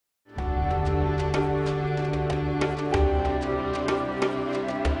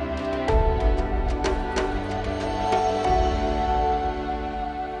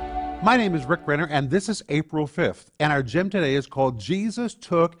My name is Rick Renner, and this is April 5th. And our gem today is called Jesus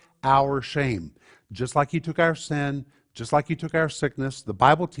Took Our Shame. Just like He took our sin, just like He took our sickness, the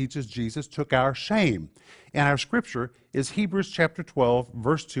Bible teaches Jesus took our shame. And our scripture is Hebrews chapter 12,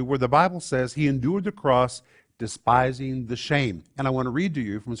 verse 2, where the Bible says He endured the cross, despising the shame. And I want to read to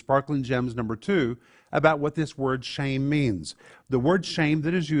you from Sparkling Gems number 2 about what this word shame means. The word shame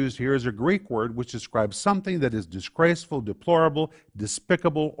that is used here is a Greek word which describes something that is disgraceful, deplorable,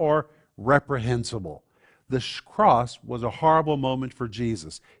 despicable, or reprehensible. The cross was a horrible moment for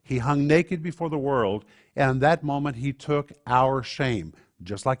Jesus. He hung naked before the world, and in that moment He took our shame.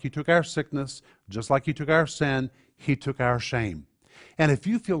 Just like He took our sickness, just like He took our sin, He took our shame. And if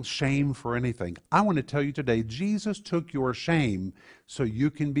you feel shame for anything, I want to tell you today, Jesus took your shame so you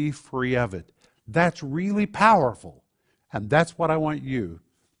can be free of it. That's really powerful. And that's what I want you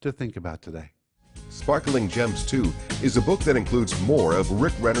to think about today. Sparkling Gems 2 is a book that includes more of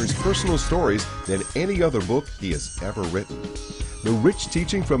Rick Renner's personal stories than any other book he has ever written. The rich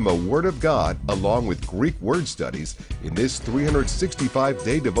teaching from the Word of God, along with Greek word studies, in this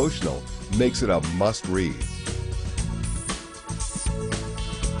 365-day devotional makes it a must-read.